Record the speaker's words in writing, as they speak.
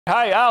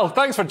Hi, Al.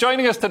 Thanks for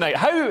joining us tonight.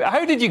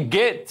 How did you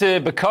get to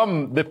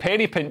become the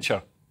penny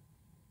pincher?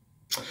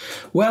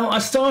 Well, I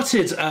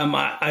started,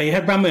 I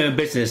had run my own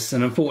business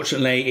and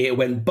unfortunately it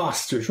went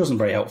bust, which wasn't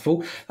very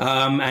helpful,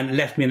 and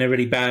left me in a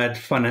really bad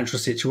financial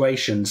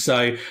situation.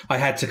 So I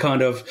had to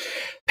kind of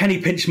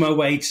penny pinch my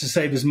way to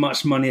save as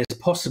much money as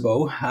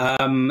possible.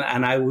 And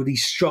I really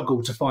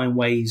struggled to find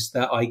ways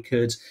that I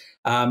could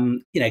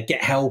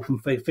get help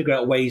and figure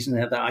out ways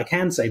that I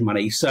can save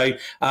money. So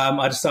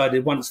I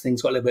decided once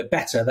things got a little bit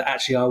better that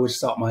actually I would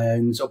start my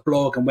own sort of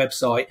blog and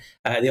website.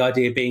 The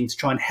idea being to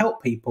try and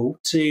help people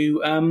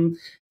to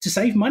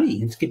save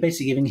money and to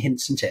basically giving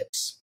hints and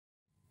tips.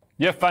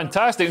 Yeah,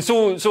 fantastic.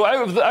 So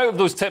out of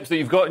those tips that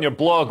you've got in your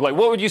blog, like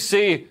what would you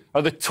say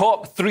are the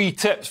top 3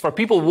 tips for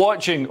people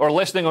watching or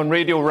listening on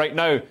radio right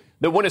now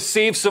that want to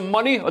save some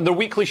money on their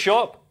weekly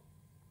shop?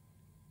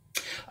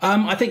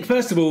 I think,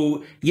 first of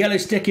all, yellow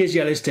stickers,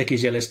 yellow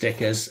stickers, yellow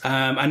stickers.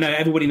 I know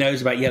everybody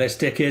knows about yellow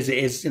stickers. It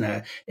is,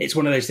 it's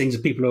one of those things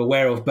that people are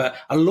aware of, but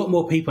a lot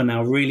more people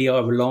now really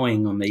are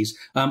relying on these.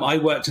 I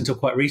worked until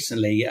quite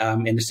recently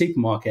in a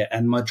supermarket,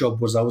 and my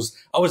job was I was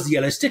the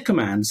yellow sticker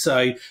man.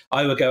 So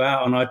I would go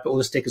out and I'd put all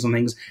the stickers on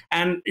things.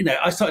 And,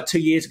 I started 2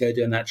 years ago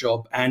doing that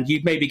job, and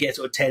you'd maybe get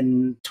sort of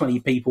 10,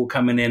 20 people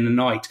coming in a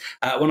night.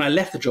 When I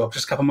left the job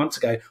just a couple of months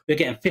ago, we were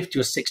getting 50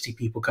 or 60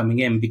 people coming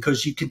in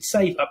because you could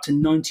save up to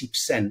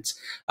 90%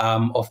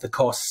 of the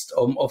cost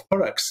of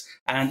products,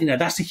 and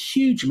that's a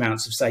huge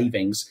amounts of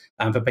savings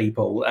for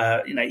people.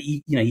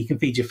 You can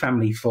feed your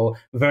family for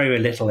very, very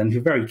little, and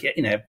if you're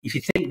if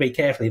you think very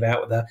carefully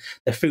about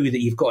the food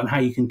that you've got and how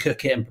you can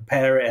cook it and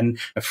prepare it and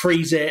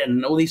freeze it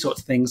and all these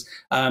sorts of things,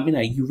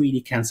 you really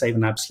can save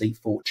an absolute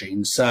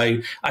fortune. So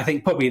I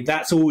think probably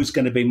that's always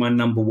going to be my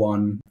number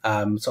one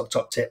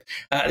top tip.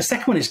 The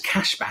second one is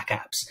cashback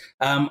apps.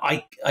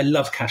 I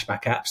love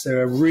cashback apps.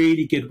 They're a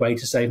really good way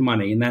to save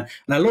money, and a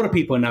lot of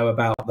people know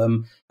about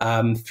them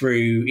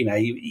through,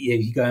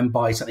 you go and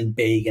buy something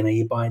big and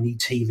you buy a new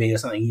TV or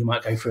something, you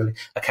might go through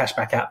a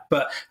cashback app.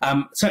 But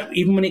so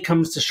even when it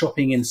comes to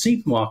shopping in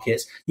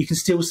supermarkets, you can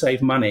still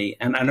save money.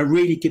 And a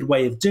really good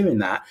way of doing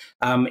that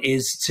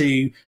is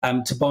to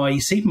buy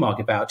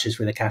supermarket vouchers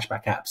with a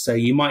cashback app. So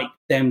you might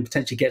then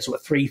potentially get sort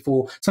of 3,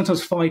 4,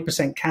 sometimes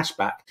 5% cash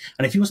back.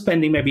 And if you're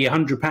spending maybe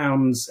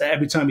 £100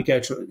 every time you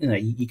go to,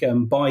 you go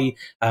and buy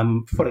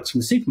products from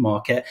the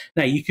supermarket,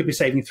 now you could be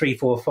saving £3,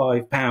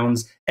 £4,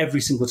 £5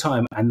 every single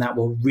time, and that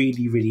will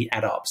really, really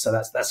add up. So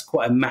that's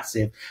quite a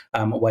massive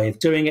way of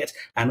doing it.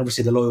 And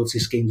obviously the loyalty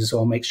schemes as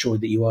well. Make sure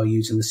that you are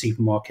using the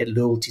supermarket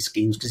loyalty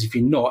schemes, because if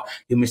you're not,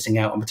 you're missing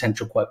out on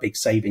potential quite big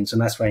savings,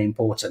 and that's very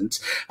important.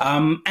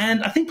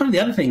 And I think one of the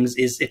other things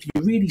is if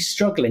you're really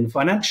struggling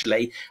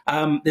financially,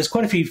 there's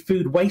quite a few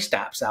food waste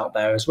apps out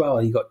there as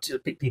well. You've got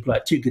people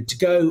like Too Good To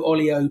Go,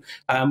 Olio,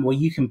 where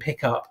you can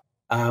pick up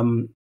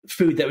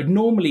food that would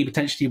normally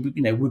potentially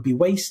would be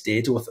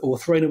wasted or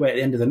thrown away at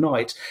the end of the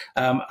night.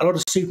 A lot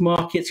of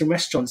supermarkets and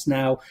restaurants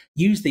now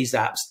use these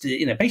apps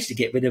to basically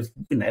get rid of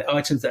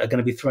items that are going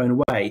to be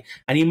thrown away,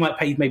 and you might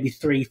pay maybe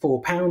 £3,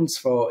 £4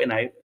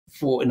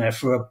 for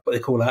what they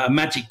call a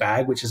magic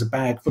bag, which is a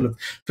bag full of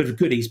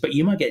goodies, but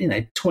you might get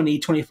 £20,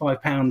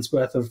 £25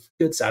 worth of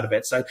goods out of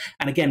it. So,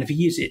 and again, if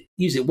you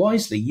use it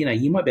wisely,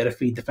 you might be able to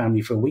feed the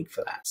family for a week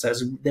for that. So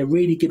they're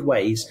really good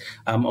ways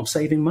of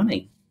saving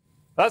money.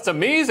 That's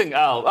amazing,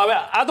 Al. I mean,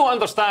 I don't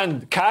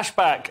understand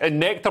cashback and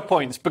Nectar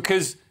points,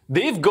 because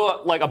they've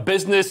got like a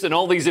business and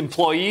all these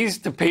employees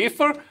to pay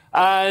for,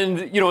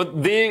 and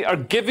they are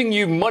giving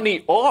you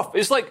money off.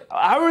 It's like,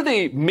 how are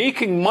they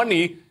making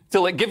money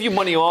to like give you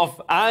money off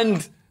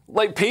and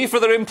like pay for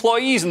their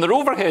employees and their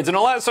overheads and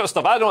all that sort of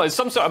stuff? I don't know. It's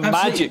some sort of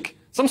magic.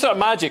 Some sort of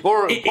magic,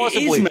 or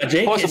possibly, it is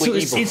magic.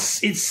 Possibly evil.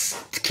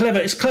 It's clever.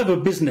 It's clever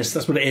business.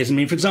 That's what it is. I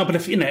mean, for example,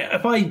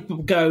 if I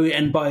go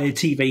and buy a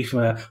TV from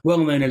a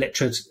well-known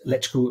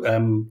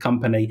electrical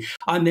company,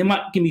 and they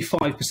might give me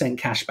 5%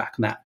 cash back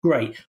on that,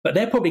 great. But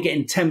they're probably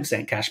getting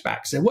 10% cash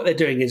back. So what they're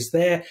doing is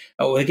they're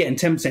getting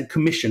 10%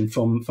 commission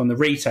from the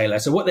retailer.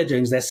 So what they're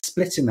doing is they're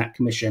splitting that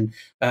commission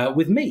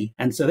with me,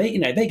 and so they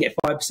get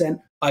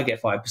 5%. I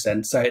get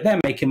 5%. So they're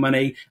making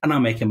money and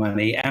I'm making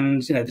money.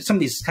 And, some of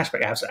these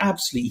cashback apps are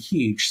absolutely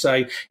huge.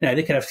 So,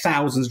 they could have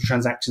thousands of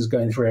transactions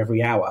going through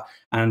every hour.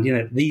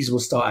 And, these will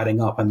start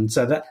adding up. And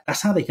so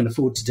that's how they can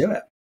afford to do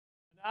it.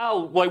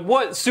 Al, like,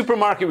 what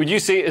supermarket would you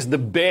say is the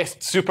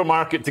best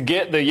supermarket to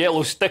get the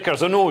yellow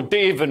stickers? I know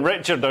Dave and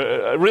Richard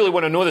I really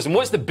want to know this. And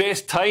what's the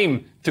best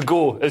time to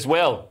go as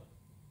well?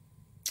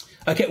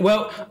 Okay,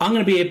 well, I'm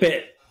going to be a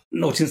bit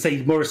naughty and say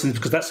Morrison's,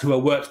 because that's who I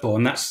worked for,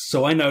 and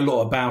so I know a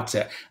lot about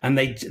it, and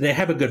they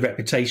have a good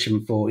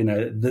reputation for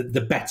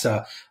the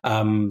better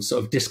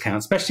sort of discount,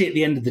 especially at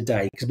the end of the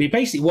day. Because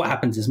basically what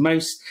happens is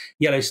most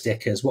yellow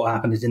stickers, what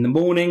happens is in the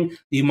morning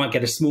you might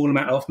get a small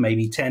amount off,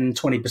 maybe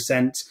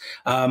 10-20%,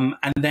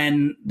 and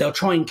then they'll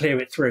try and clear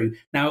it through.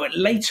 Now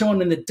later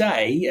on in the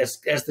day,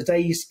 as the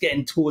day is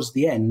getting towards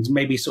the end,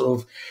 maybe sort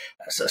of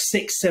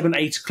 6, 7,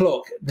 8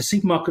 o'clock, the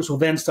supermarkets will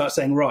then start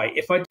saying, right,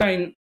 if I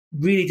don't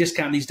really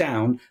discount these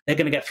down, they're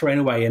going to get thrown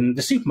away, and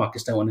the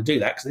supermarkets don't want to do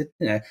that because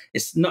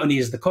it's not only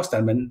is the cost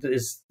element,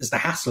 there's the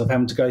hassle of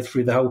having to go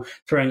through the whole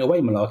throwing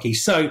away malarkey.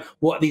 So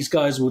what these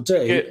guys will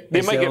do,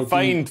 they might get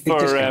fined for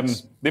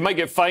they might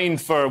get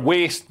fined for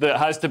waste that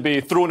has to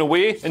be thrown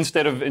away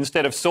instead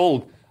of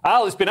sold.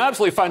 Al, it's been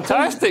absolutely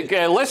fantastic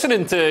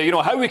listening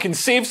to how we can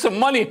save some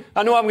money.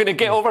 I know I'm going to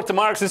get over to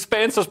Marks and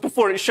Spencer's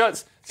before it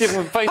shuts, see if we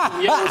can find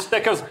some yellow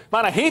stickers.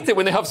 Man, I hate it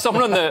when they have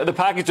someone on the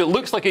package that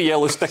looks like a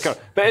yellow sticker,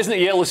 but isn't a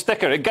yellow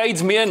sticker. It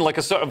guides me in like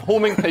a sort of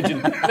homing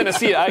pigeon. Then I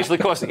see it actually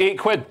costs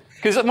 £8.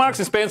 Because Marks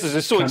and Spencer's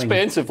is so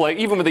expensive, like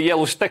even with a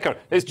yellow sticker,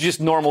 it's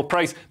just normal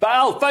price. But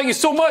Al, thank you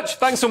so much.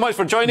 Thanks so much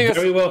for joining us.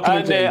 Very welcome.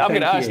 And I'm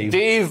going to ask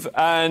Dave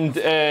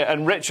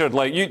and Richard,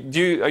 like, are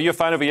you a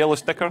fan of a yellow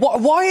sticker?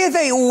 Why are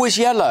they always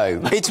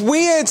yellow? It's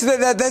weird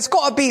that there's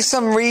got to be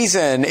some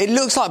reason. It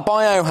looks like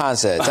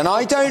biohazard, and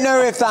I don't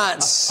know if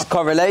that's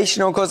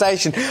correlation or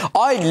causation.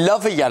 I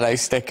love a yellow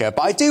sticker,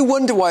 but I do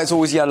wonder why it's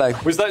always yellow.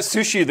 Was that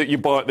sushi that you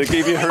bought that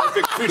gave you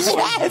horrific food?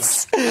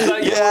 Yes. Was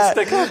that yellow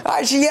sticker?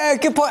 Actually, yeah,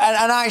 good point.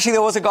 And actually,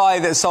 there was a guy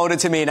that sold it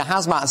to me in a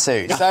hazmat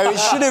suit, so it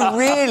should have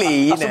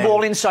really. That's a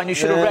warning sign. You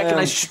should have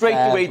recognised straight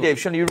away, Dave.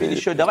 Shouldn't you? Really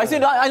should have. I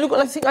think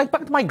I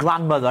back to my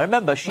grandmother. I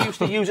remember she used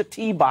to use a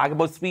tea bag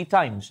about 3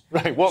 times.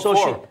 Right. What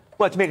for?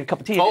 Well, to make a cup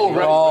of tea. Oh,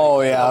 right.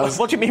 Oh, yeah.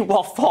 What do you mean,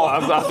 what for?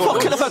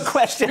 What kind of a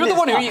question? You're the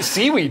one who eats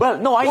seaweed. Well,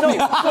 no, I know.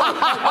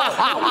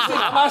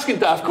 I'm asking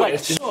daft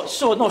questions.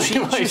 No, she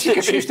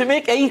used to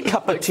make a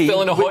cup of tea.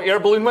 Filling a hot air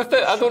balloon with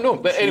it? I don't know.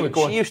 But anyway,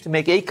 go on. She used to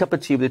make a cup of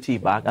tea with a tea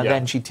bag, and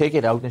then she'd take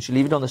it out and she'd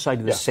leave it on the side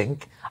of the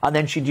sink, and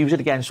then she'd use it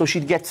again. So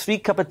she'd get 3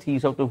 cup of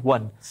teas out of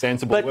 1.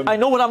 Sensible but women. I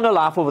know we're having a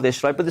laugh over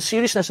this, right? But the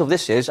seriousness of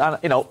this is, and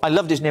I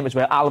loved his name as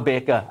well, Al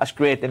Baker. That's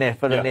great, isn't it,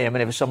 for the name?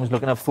 And if someone's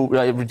looking at food,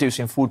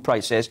 reducing food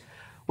prices.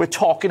 We're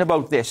talking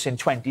about this in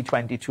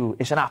 2022.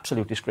 It's an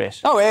absolute disgrace.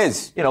 Oh, it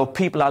is.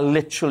 People are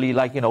literally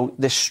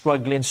they're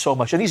struggling so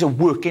much. And these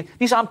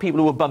aren't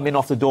people who are bumming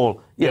off the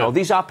dole.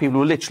 These are people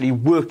who are literally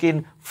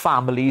working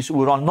families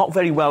who are on not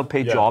very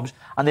well-paid jobs,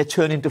 and they're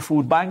turning to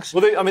food banks.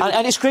 Well,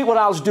 and it's great what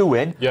Al's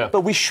doing,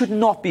 but we should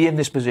not be in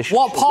this position.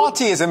 What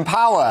party is in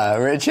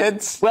power,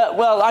 Richard?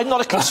 Well, I'm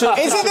not a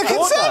Conservative. Is it the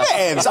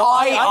Conservatives?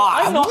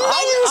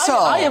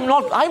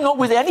 I'm not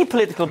with any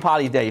political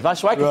party, Dave,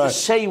 so I can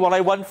just say what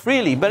I want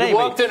freely. But anyway,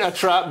 you walked in a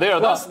trap there.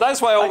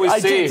 That's why I always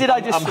say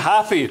I'm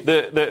happy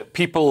that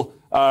people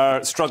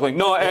are struggling.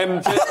 No,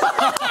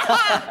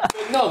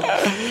 no.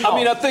 I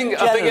mean, I think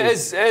it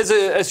is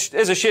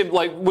a shame.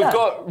 Like, we've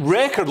got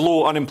record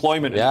low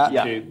unemployment in the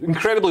UK,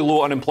 incredibly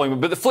low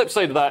unemployment. But the flip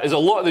side of that is a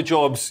lot of the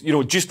jobs,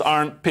 just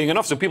aren't paying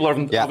enough. So people are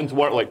having to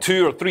work like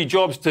 2 or 3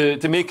 jobs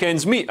to make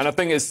ends meet. And I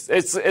think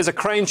it's a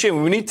crying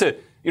shame. We need to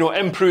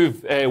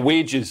improve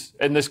wages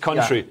in this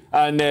country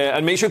and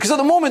make sure, because at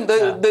the moment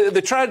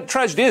the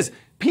tragedy is.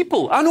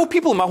 I know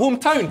people in my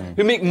hometown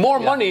who make more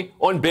money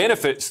on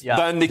benefits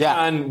than they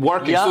can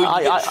working. So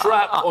you get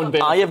trapped on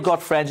benefits. I have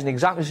got friends in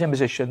exactly the same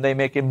position. They're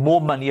making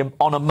more money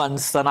on a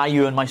month than I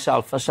earn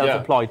myself as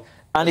self-employed.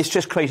 And it's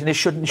just crazy. And it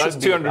shouldn't That's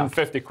be.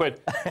 £250.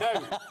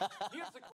 Now,